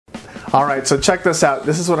Alright, so check this out.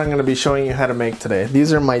 This is what I'm going to be showing you how to make today.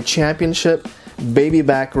 These are my championship baby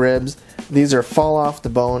back ribs. These are fall off the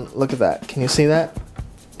bone. Look at that. Can you see that?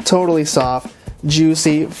 Totally soft,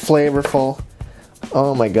 juicy, flavorful.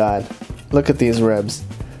 Oh my god. Look at these ribs.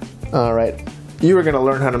 Alright, you are going to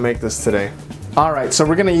learn how to make this today. Alright, so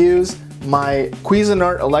we're going to use my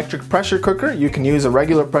Cuisinart electric pressure cooker. You can use a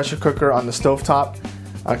regular pressure cooker on the stovetop.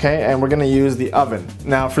 Okay, and we're going to use the oven.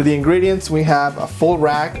 Now for the ingredients, we have a full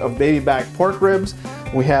rack of baby back pork ribs.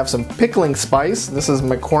 We have some pickling spice. This is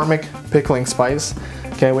McCormick pickling spice.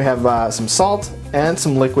 Okay, we have some salt and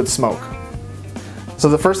some liquid smoke. So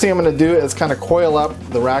the first thing I'm going to do is kind of coil up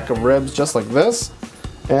the rack of ribs just like this.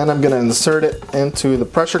 And I'm going to insert it into the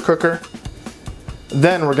pressure cooker.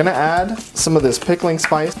 Then we're going to add some of this pickling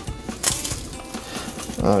spice.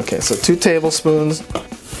 Okay, so 2 tablespoon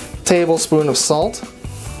of salt.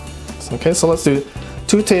 Okay, so let's do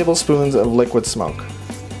 2 tablespoons of liquid smoke.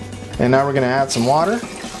 And now we're going to add some water.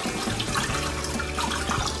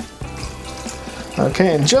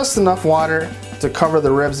 Okay, and just enough water to cover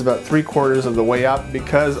the ribs about 3/4 of the way up,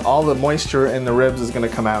 because all the moisture in the ribs is going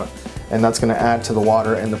to come out, and that's going to add to the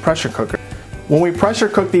water in the pressure cooker. When we pressure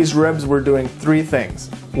cook these ribs, we're doing 3 things.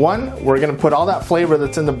 1, we're going to put all that flavor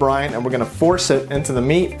that's in the brine and we're going to force it into the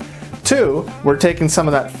meat. 2, we're taking some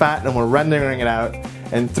of that fat and we're rendering it out.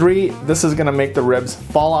 And 3, this is going to make the ribs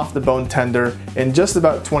fall off the bone tender in just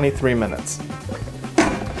about 23 minutes.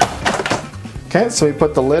 Okay, so we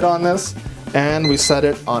put the lid on this and we set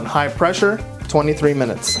it on high pressure, 23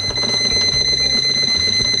 minutes.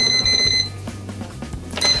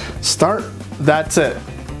 Start, that's it.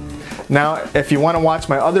 Now, if you want to watch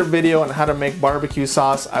my other video on how to make barbecue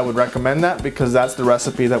sauce, I would recommend that, because that's the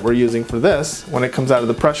recipe that we're using for this when it comes out of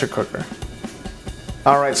the pressure cooker.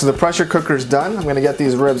 Alright, so the pressure cooker's done. I'm going to get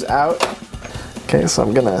these ribs out. Okay, so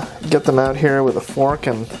I'm going to get them out here with a fork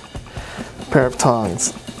and a pair of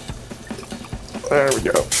tongs. There we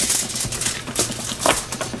go.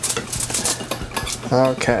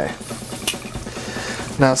 Okay.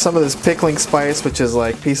 Now some of this pickling spice, which is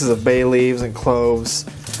like pieces of bay leaves and cloves,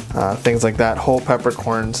 things like that, whole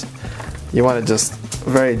peppercorns, you want to just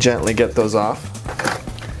very gently get those off.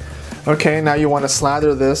 Okay, now you want to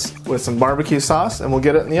slather this with some barbecue sauce and we'll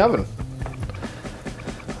get it in the oven.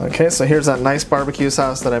 Okay, so here's that nice barbecue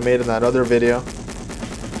sauce that I made in that other video.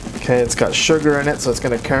 Okay, it's got sugar in it, so it's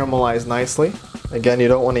going to caramelize nicely. Again, you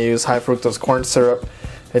don't want to use high fructose corn syrup,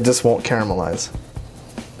 it just won't caramelize.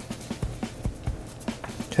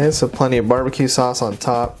 Okay, so plenty of barbecue sauce on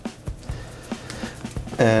top.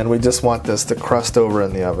 And we just want this to crust over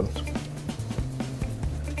in the oven.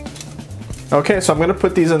 Okay, so I'm going to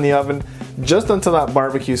put these in the oven just until that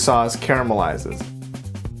barbecue sauce caramelizes.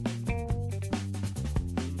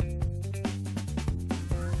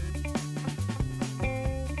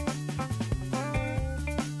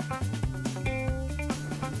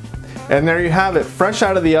 And there you have it, fresh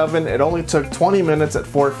out of the oven. It only took 20 minutes at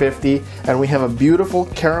 450, and we have a beautiful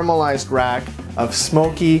caramelized rack of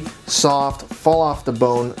smoky, soft, fall off the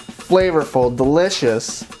bone, flavorful,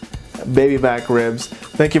 delicious baby back ribs.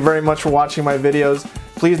 Thank you very much for watching my videos.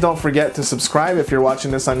 Please don't forget to subscribe if you're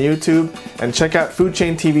watching this on YouTube, and check out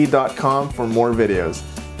foodchaintv.com for more videos.